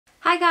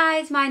Hi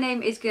guys, my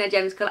name is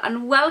Gemzicle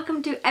and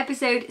welcome to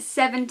episode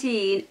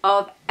 17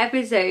 of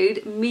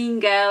episode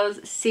Mean Girls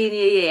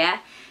Senior Year.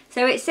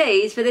 So it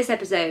says for this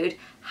episode,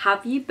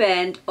 have you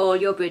burned all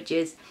your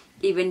bridges?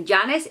 Even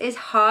Janice is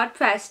hard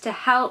pressed to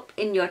help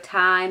in your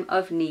time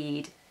of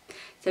need.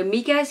 So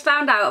Mika has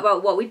found out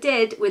about what we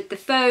did with the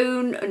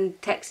phone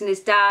and texting his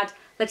dad.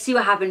 Let's see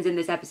what happens in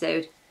this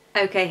episode.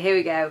 Okay, here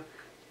we go.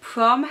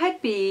 Prom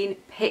had been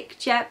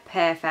picture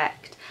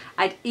perfect.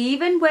 I'd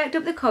even worked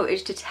up the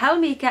courage to tell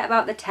Mika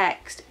about the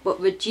text,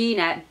 but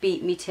Regina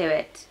beat me to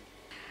it.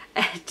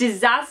 A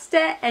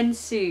disaster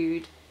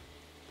ensued.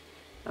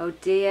 Oh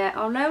dear,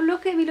 oh no,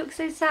 look at me, look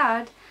so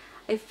sad.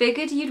 I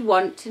figured you'd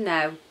want to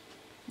know.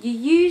 You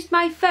used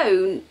my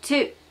phone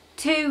to,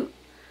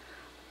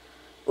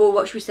 or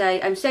what should we say?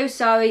 I'm so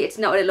sorry, it's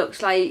not what it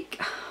looks like.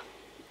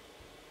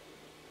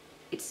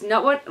 It's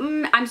not what,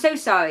 I'm so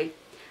sorry.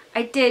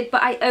 I did,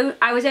 but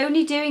I was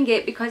only doing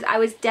it because I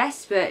was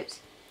desperate.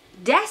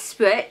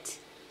 Desperate?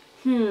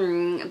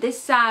 This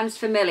sounds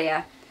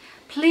familiar.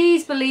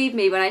 Please believe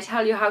me when I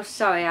tell you how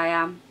sorry I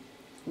am.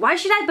 Why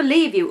should I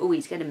believe you? Oh,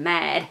 he's getting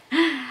mad.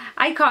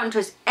 I can't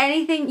trust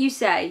anything you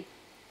say.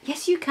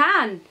 Yes, you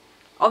can.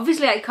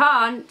 Obviously, I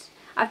can't.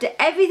 After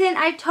everything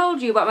I've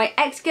told you about my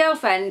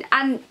ex-girlfriend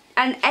and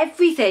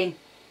everything.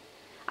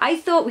 I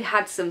thought we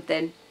had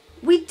something.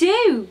 We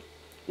do.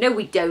 No,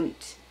 we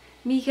don't.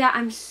 Mika,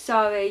 I'm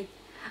sorry.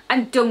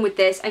 I'm done with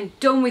this. I'm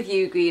done with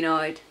you,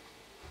 Greenoid.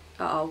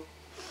 Uh-oh.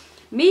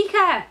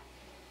 Mika!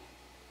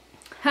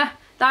 Ha,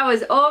 that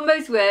was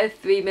almost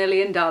worth $3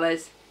 million.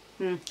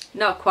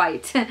 Not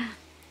quite.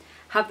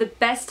 Have the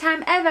best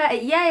time ever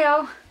at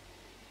Yale.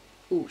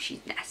 Oh, she's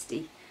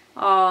nasty.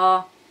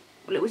 Aw.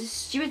 Well, it was a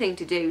stupid thing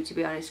to do, to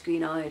be honest,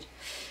 Greenoid.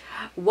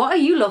 What are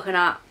you looking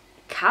at?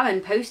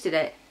 Karen posted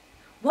it.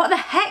 What the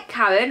heck,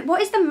 Karen?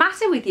 What is the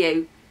matter with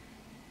you?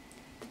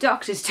 The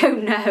doctors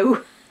don't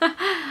know.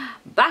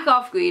 Back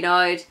off,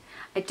 Greenoid.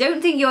 I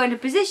don't think you're in a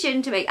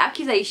position to make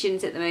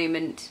accusations at the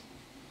moment.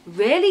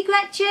 Really,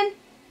 Gretchen?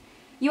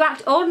 You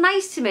act all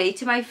nice to me,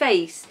 to my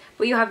face,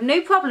 but you have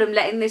no problem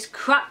letting this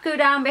crap go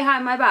down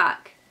behind my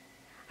back.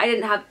 I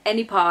didn't have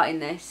any part in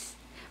this.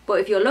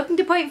 But if you're looking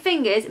to point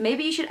fingers,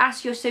 maybe you should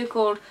ask your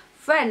so-called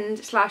friend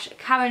 /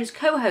 Karen's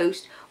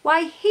co-host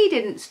why he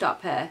didn't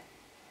stop her.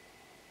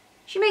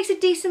 She makes a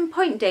decent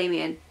point,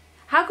 Damien.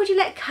 How could you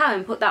let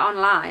Karen put that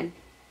online?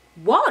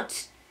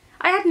 What?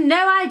 I had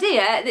no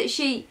idea that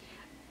she...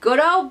 Good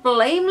old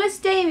blameless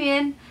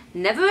Damien,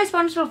 never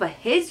responsible for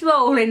his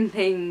role in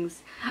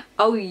things.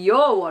 Oh,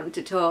 you're one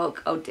to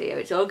talk. Oh dear,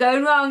 it's all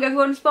going wrong,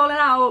 everyone's falling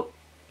out.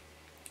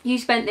 You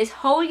spent this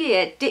whole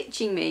year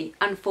ditching me,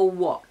 and for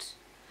what?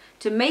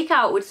 To make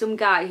out with some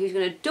guy who's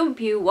going to dump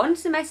you one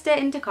semester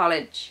into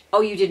college. Oh,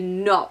 you did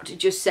not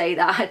just say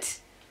that.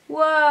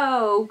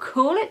 Whoa,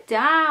 cool it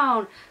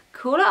down.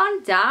 Cool it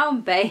on down,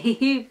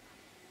 babe.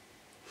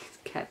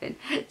 Kevin,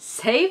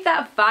 save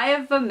that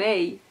fire for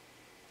me.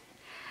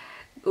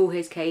 Oh,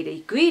 here's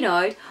Katie.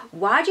 Greenoid,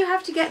 why'd you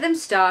have to get them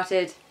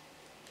started?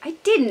 I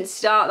didn't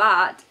start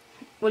that.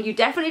 Well, you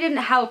definitely didn't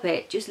help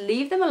it. Just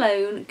leave them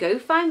alone, go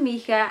find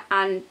Mika,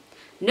 and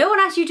no one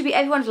asked you to be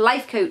everyone's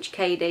life coach,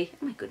 Katie.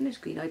 Oh my goodness,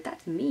 Greenoid,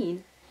 that's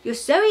mean. You're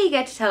so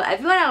eager to tell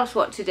everyone else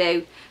what to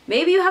do.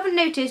 Maybe you haven't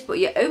noticed, but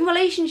your own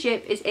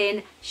relationship is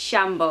in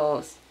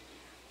shambles.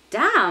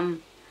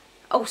 Damn.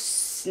 Oh,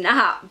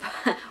 snap.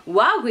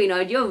 Wow,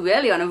 Greenoid, you're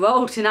really on a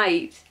roll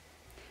tonight.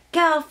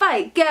 Girl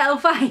fight, girl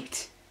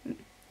fight.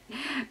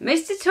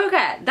 Mr.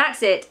 Tucker,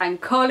 that's it. I'm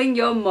calling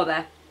your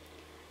mother.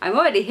 I'm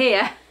already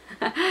here.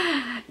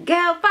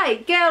 Girl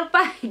fight, girl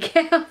fight,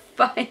 girl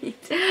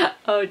fight.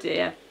 Oh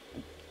dear.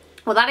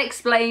 Well, that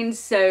explains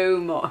so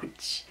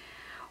much.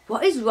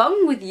 What is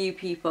wrong with you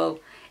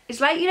people?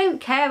 It's like you don't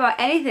care about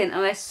anything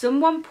unless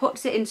someone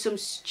puts it in some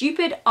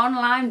stupid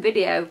online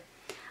video.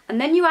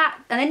 And then you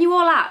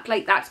all act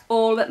like that's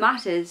all that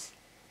matters.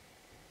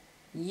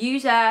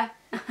 User.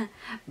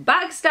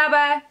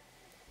 Backstabber.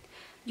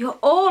 You're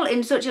all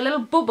in such a little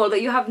bubble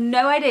that you have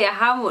no idea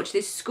how much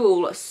this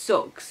school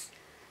sucks.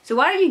 So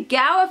why don't you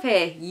get out of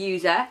here,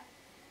 user?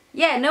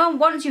 Yeah, no one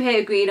wants you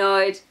here,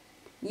 Greenoid.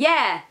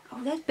 Yeah.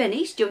 Oh, there's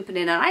Bernice jumping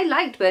in, and I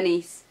liked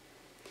Bernice.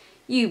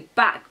 You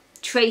back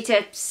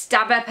traitor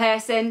stabber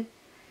person.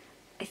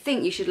 I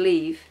think you should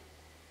leave.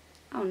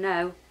 Oh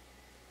no.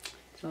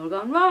 It's all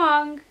gone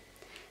wrong.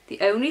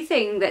 The only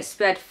thing that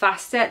spread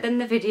faster than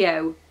the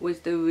video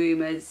was the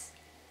rumours.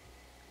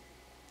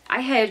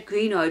 I heard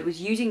Greenoid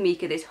was using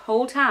Mika this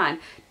whole time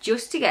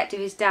just to get to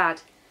his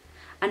dad.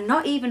 And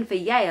not even for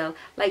Yale,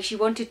 like she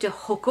wanted to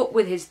hook up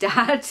with his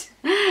dad.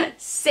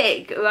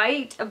 Sick,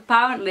 right?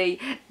 Apparently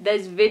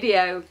there's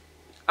video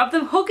of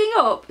them hooking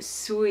up.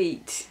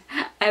 Sweet.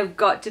 I've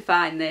got to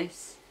find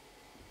this.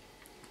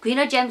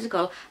 Greenoid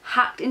Gemzicle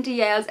hacked into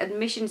Yale's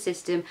admission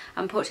system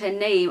and put her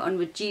name on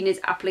Regina's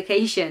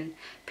application.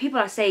 People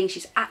are saying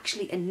she's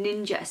actually a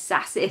ninja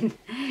assassin.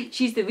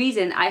 She's the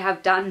reason I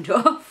have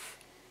dandruff.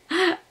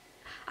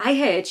 I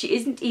heard she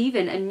isn't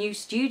even a new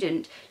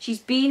student. She's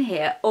been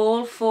here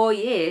all 4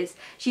 years.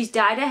 She's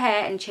dyed her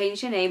hair and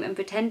changed her name and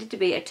pretended to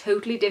be a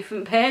totally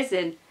different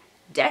person.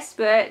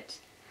 Desperate.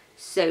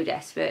 So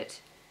desperate.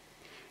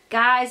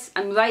 Guys,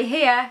 I'm right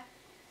here.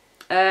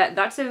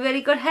 That's a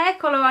really good hair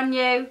colour on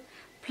you.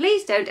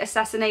 Please don't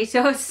assassinate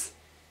us.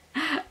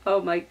 Oh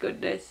my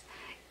goodness.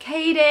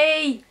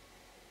 Katie!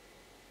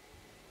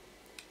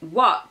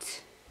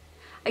 What?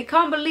 I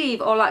can't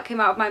believe all that came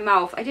out of my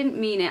mouth. I didn't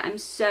mean it. I'm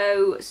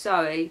so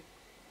sorry.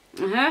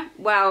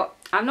 Well,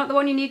 I'm not the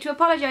one you need to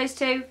apologise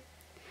to.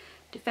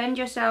 Defend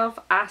yourself.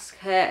 Ask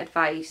her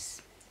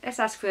advice. Let's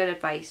ask for her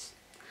advice.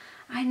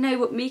 I know,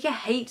 but Mika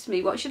hates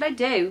me. What should I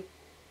do?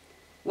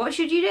 What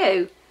should you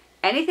do?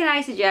 Anything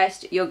I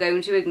suggest, you're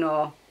going to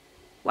ignore.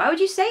 Why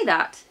would you say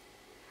that?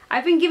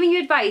 I've been giving you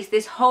advice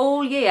this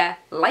whole year.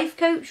 Life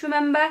coach,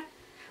 remember?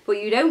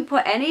 But you don't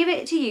put any of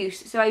it to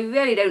use, so I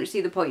really don't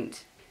see the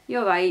point.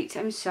 You're right,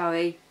 I'm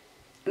sorry.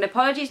 An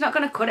apology's not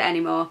going to cut it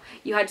anymore.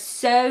 You had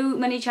so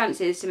many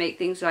chances to make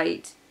things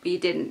right, but you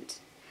didn't.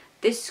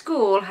 This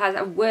school has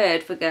a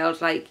word for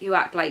girls like who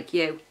act like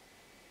you.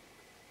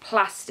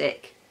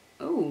 Plastic.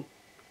 Oh,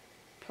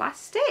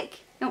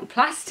 plastic? Not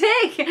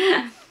plastic!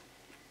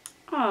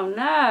 Oh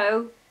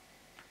no.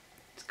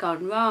 It's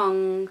gone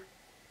wrong.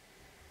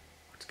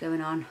 What's going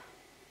on?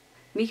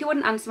 Mika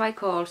wouldn't answer my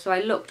call, so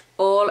I looked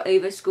all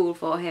over school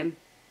for him.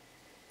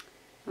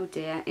 Oh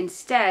dear.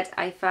 Instead,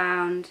 I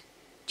found...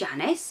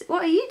 Janice,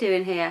 what are you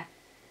doing here?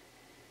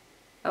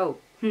 Oh,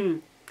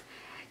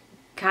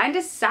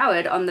 Kinda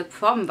soured on the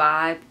prom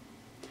vibe.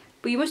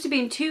 But you must have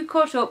been too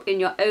caught up in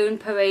your own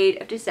parade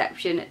of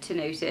deception to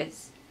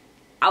notice.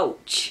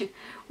 Ouch.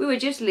 We were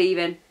just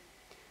leaving.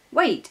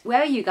 Wait,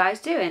 where are you guys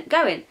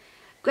going?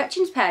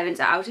 Gretchen's parents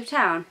are out of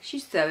town.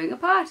 She's throwing a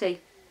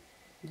party.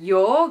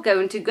 You're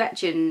going to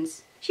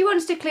Gretchen's. She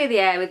wants to clear the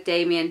air with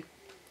Damien.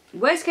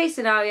 Worst case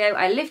scenario,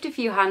 I lift a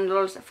few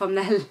handles from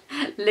the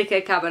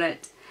liquor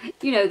cabinet.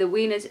 You know, the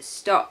Wiener's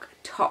stock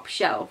top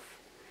shelf.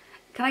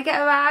 Can I get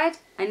a ride?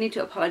 I need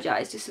to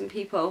apologise to some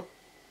people.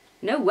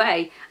 No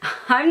way.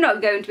 I'm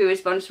not going to be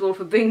responsible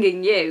for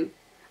bringing you.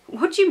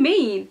 What do you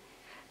mean?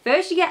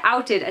 First you get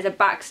outed as a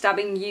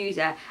backstabbing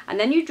user, and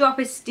then you drop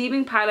a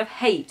steaming pile of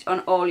hate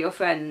on all your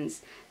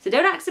friends. So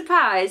don't act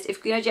surprised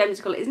if Greenoid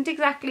Gemzicle isn't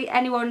exactly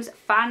anyone's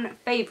fan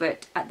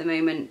favourite at the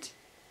moment.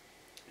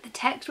 The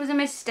text was a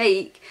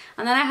mistake,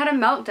 and then I had a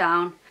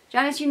meltdown.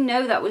 Janice, you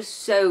know that was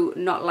so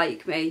not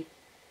like me.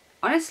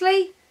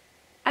 Honestly,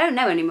 I don't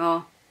know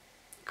anymore.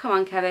 Come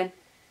on, Kevin.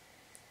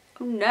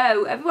 Oh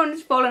no,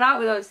 everyone's fallen out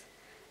with us.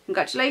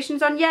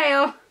 Congratulations on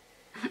Yale.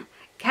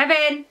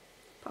 Kevin.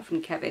 Apart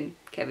from Kevin.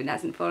 Kevin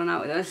hasn't fallen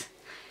out with us.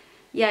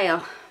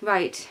 Yale,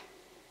 right.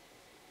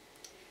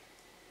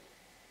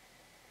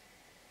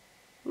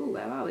 Ooh,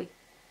 where are we?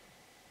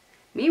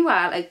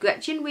 Meanwhile, at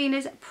Gretchen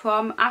Wiener's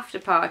prom after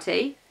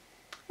party.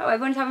 Oh,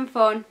 everyone's having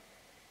fun.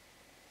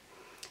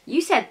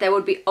 You said there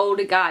would be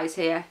older guys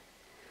here.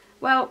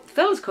 Well,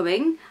 Phil's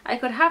coming. I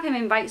could have him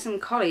invite some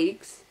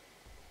colleagues.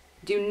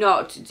 Do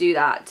not do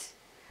that.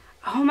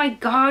 Oh my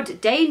god,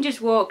 Dane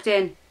just walked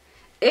in.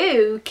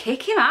 Ooh,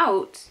 kick him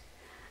out.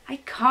 I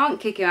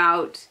can't kick him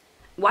out.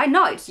 Why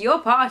not? It's your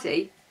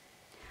party.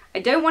 I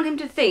don't want him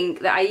to think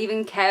that I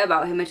even care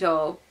about him at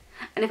all.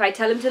 And if I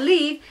tell him to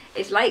leave,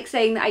 it's like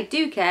saying that I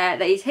do care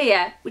that he's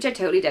here, which I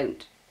totally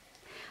don't.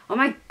 Oh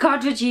my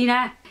god,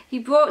 Regina. He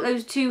brought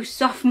those 2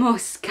 sophomore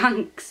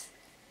skunks.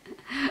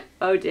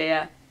 Oh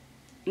dear.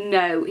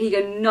 No, he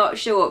cannot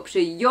show up to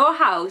your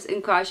house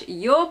and crash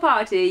your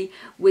party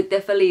with the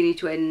Fellini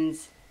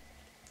twins.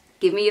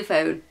 Give me your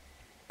phone.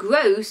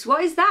 Gross,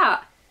 what is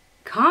that?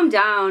 Calm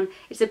down.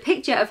 It's a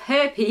picture of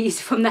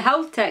herpes from the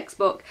health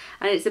textbook,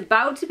 and it's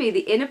about to be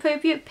the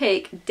inappropriate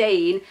pic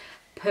Dane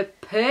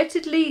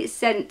purportedly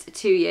sent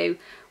to you,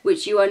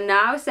 which you are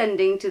now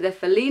sending to the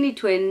Fellini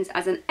twins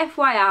as an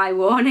FYI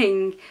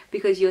warning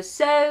because you're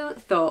so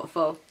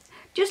thoughtful.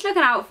 Just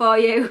looking out for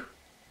you.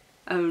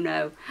 Oh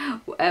no,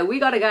 we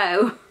gotta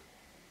go.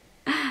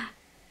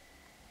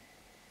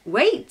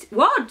 Wait,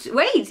 what?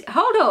 Wait,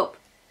 hold up.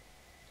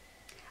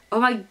 Oh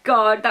my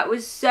god, that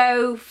was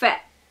so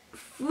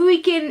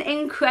freaking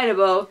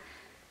incredible.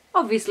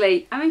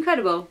 Obviously, I'm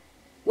incredible.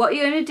 What are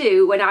you gonna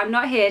do when I'm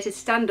not here to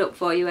stand up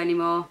for you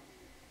anymore?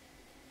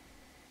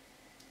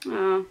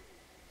 Oh.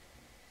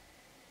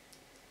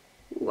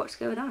 What's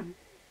going on?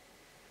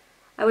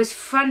 I was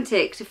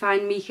frantic to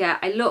find Mika.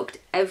 I looked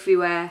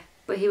everywhere,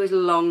 but he was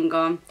long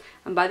gone.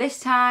 And by this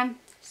time,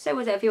 so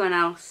was everyone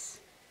else.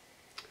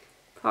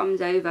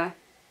 Prom's over.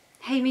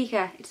 Hey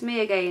Mika, it's me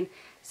again.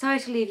 Sorry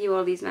to leave you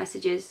all these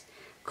messages.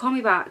 Call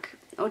me back,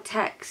 or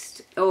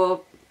text,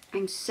 or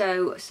I'm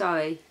so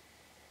sorry.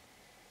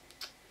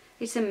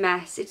 It's a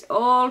mess. It's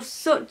all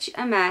such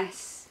a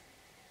mess.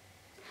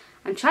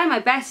 I'm trying my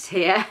best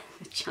here,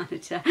 the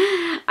janitor.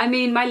 I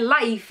mean, my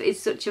life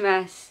is such a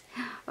mess.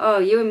 Oh,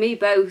 you and me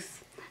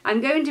both.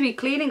 I'm going to be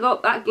cleaning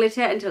up that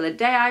glitter until the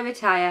day I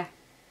retire.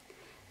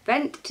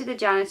 Vent to the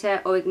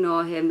janitor or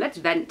ignore him. Let's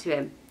vent to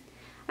him.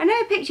 I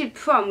never pictured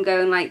prom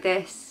going like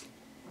this.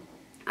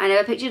 I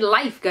never pictured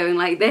life going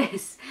like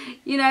this.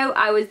 You know,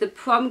 I was the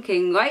prom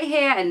king right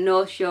here at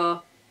North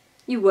Shore.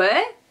 You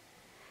were?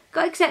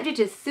 Got accepted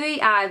to 3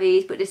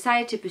 Ivies but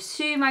decided to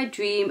pursue my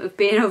dream of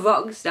being a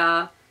rock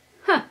star.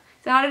 Huh,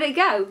 so how did it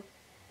go?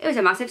 It was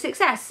a massive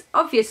success,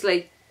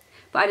 obviously.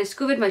 But I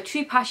discovered my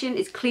true passion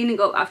is cleaning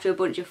up after a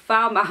bunch of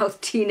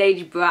foul-mouthed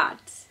teenage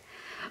brats.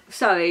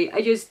 Sorry,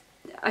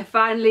 I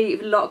finally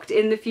locked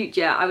in the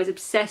future I was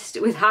obsessed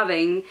with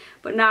having,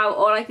 but now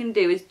all I can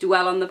do is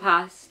dwell on the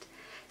past.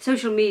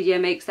 Social media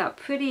makes that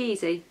pretty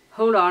easy.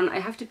 Hold on, I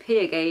have to pee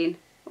again.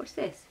 What's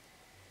this?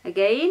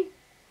 Again?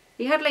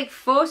 He had like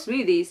 4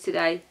 smoothies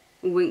today.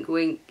 Wink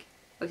wink.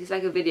 Or is this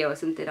like a video or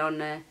something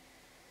on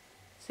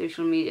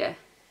social media?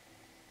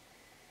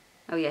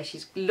 Oh yeah,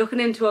 she's looking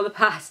into all the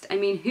past. I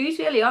mean, who's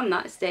really on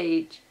that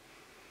stage?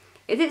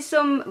 Is it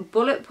some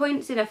bullet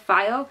points in a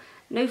file?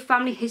 No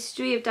family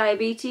history of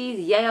diabetes,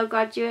 Yale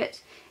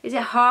graduate? Is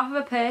it half of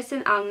a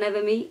person I'll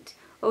never meet?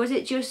 Or is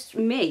it just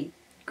me,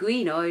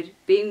 Greenoid,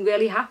 being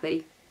really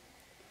happy?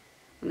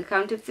 On the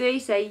count of 3,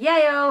 say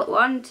Yale.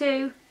 1,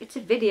 2. It's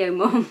a video,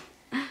 Mum.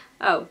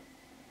 Oh.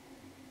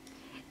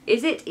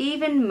 Is it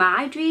even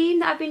my dream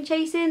that I've been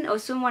chasing or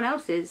someone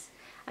else's?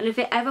 And if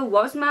it ever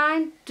was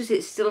mine, does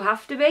it still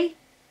have to be?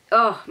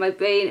 Oh, my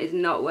brain is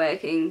not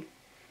working.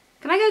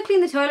 Can I go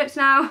clean the toilets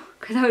now?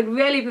 Because I would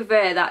really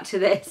prefer that to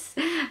this.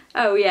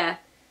 Oh yeah.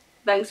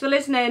 Thanks for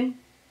listening.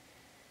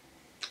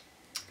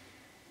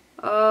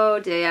 Oh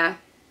dear.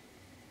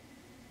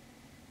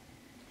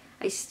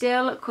 I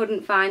still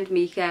couldn't find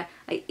Micah.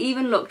 I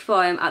even looked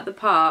for him at the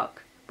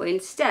park, but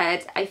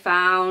instead I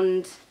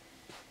found...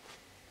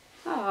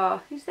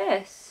 Oh, who's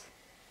this?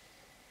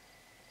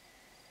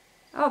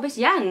 Oh, Miss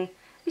Yang.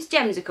 Miss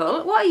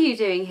Gemzicle, what are you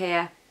doing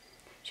here?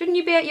 Shouldn't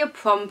you be at your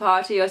prom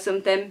party or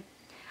something?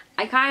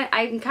 I'm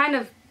kind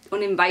of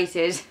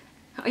uninvited.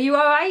 Are you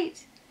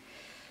alright?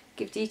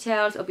 Give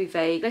details or be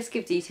vague. Let's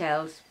give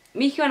details.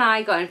 Micah and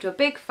I got into a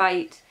big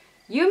fight.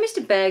 You and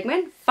Mr.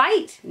 Bergman?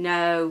 Fight?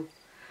 No.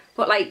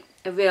 But like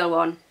a real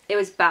one. It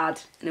was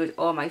bad and it was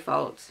all my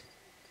fault.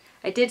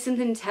 I did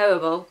something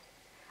terrible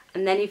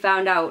and then he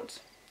found out.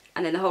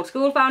 And then the whole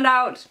school found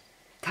out.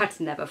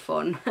 That's never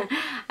fun.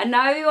 And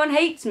now everyone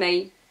hates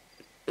me.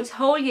 This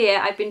whole year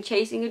I've been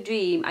chasing a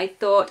dream I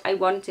thought I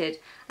wanted,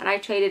 and I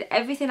traded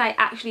everything I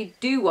actually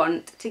do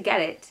want to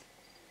get it.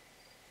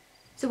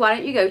 So why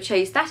don't you go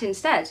chase that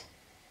instead?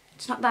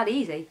 It's not that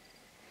easy.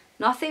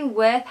 Nothing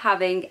worth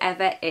having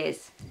ever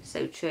is.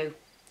 So true.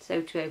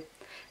 So true.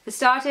 For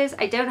starters,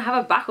 I don't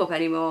have a backup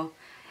anymore.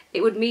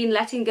 It would mean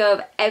letting go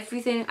of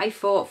everything I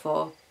fought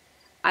for.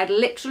 I'd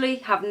literally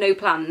have no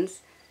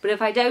plans, but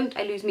if I don't,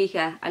 I lose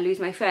Micah, I lose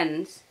my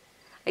friends.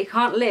 I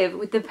can't live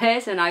with the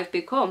person I've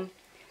become.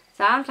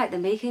 Sounds like the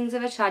makings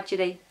of a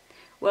tragedy.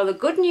 Well, the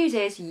good news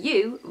is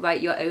you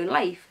write your own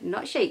life,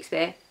 not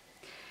Shakespeare.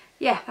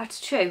 Yeah,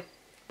 that's true.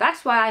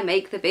 That's why I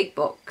make the big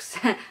books.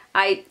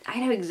 I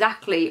know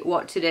exactly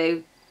what to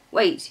do.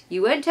 Wait,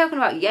 you weren't talking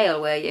about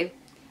Yale, were you?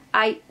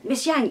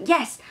 Miss Yang,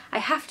 yes, I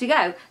have to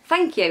go.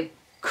 Thank you.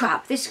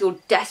 Crap, this school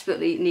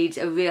desperately needs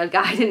a real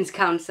guidance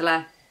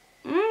counsellor.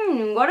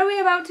 What are we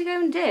about to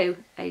go and do?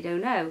 I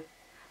don't know.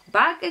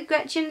 Back at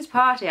Gretchen's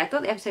party. I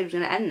thought the episode was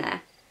going to end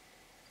there.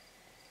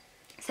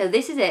 So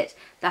this is it.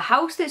 The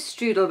house that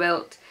Strudel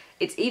built.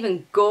 It's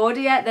even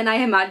gaudier than I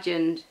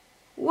imagined.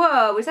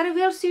 Whoa, is that a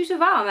real suit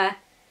of armour?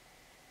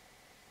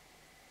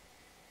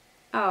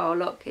 Oh,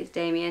 look, it's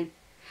Damien.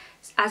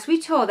 As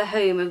we tour the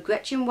home of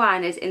Gretchen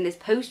Weiners in this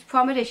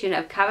post-prom edition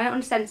of Karen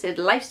Uncensored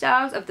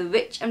Lifestyles of the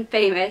Rich and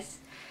Famous.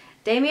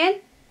 Damien?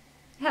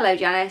 Hello,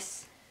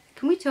 Janice.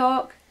 Can we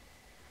talk?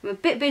 I'm a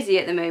bit busy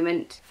at the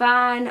moment.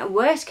 Fine,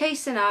 worst case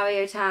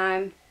scenario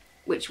time.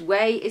 Which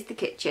way is the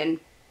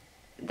kitchen?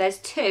 There's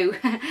 2.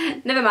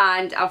 Never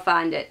mind, I'll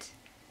find it.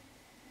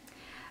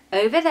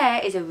 Over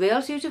there is a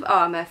real suit of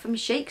armour from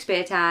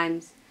Shakespeare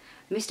times.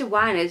 Mr.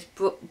 Weiners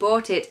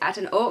bought it at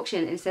an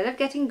auction instead of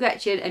getting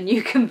Gretchen a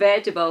new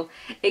convertible.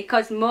 It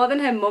cost more than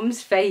her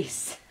mum's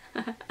face.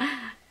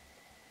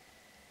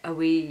 Are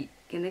we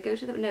gonna go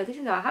to the... No, this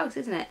is our house,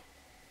 isn't it?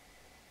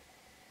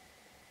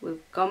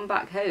 We've gone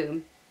back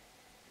home.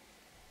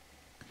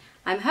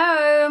 I'm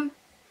home.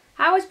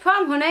 How was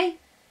prom, honey?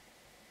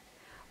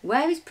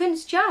 Where is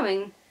Prince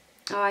Charming?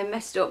 Oh, I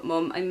messed up,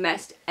 Mum. I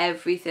messed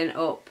everything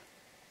up.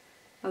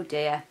 Oh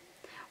dear.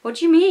 What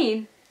do you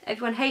mean?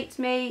 Everyone hates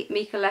me.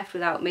 Micah left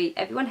without me.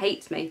 Everyone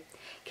hates me.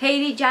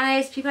 Katie,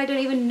 Janice, people I don't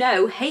even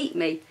know hate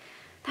me.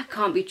 That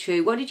can't be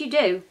true. What did you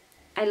do?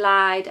 I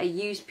lied. I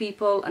used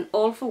people. And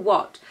all for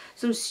what?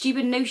 Some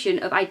stupid notion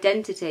of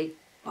identity.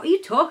 What are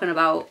you talking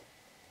about?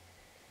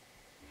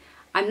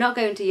 I'm not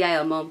going to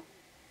Yale, Mum.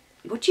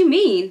 What do you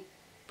mean?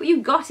 But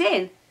you got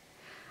in.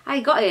 I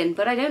got in,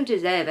 but I don't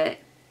deserve it.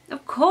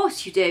 Of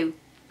course you do.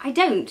 I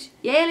don't.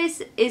 Yale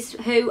is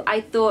who I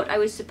thought I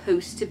was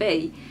supposed to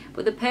be.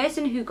 But the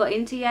person who got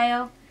into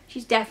Yale,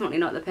 she's definitely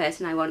not the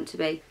person I want to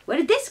be. Where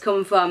did this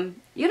come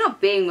from? You're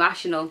not being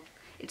rational.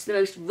 It's the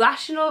most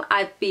rational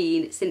I've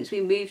been since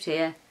we moved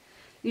here.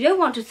 You don't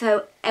want to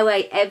throw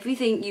away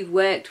everything you've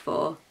worked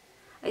for.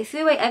 I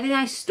threw away everything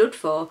I stood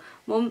for.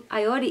 Mum,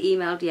 I already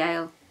emailed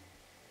Yale.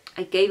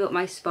 I gave up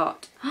my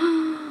spot.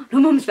 No,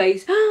 Mum's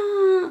face.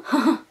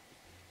 Oh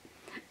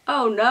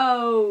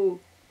no.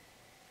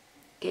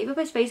 Gave up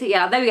my space at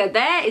Yale. There we go.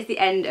 There is the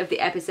end of the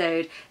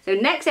episode. So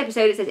next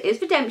episode it says,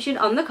 is redemption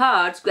on the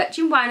cards?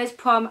 Gretchen Weiner's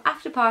prom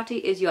after party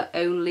is your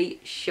only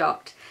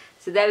shot.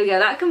 So there we go.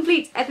 That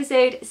completes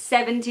episode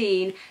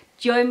 17.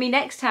 Join me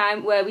next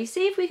time where we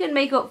see if we can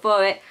make up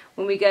for it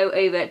when we go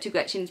over to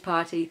Gretchen's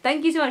party.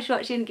 Thank you so much for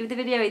watching. Give the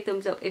video a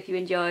thumbs up if you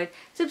enjoyed.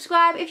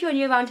 Subscribe if you're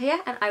new around here,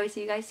 and I will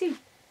see you guys soon.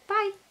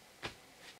 Bye.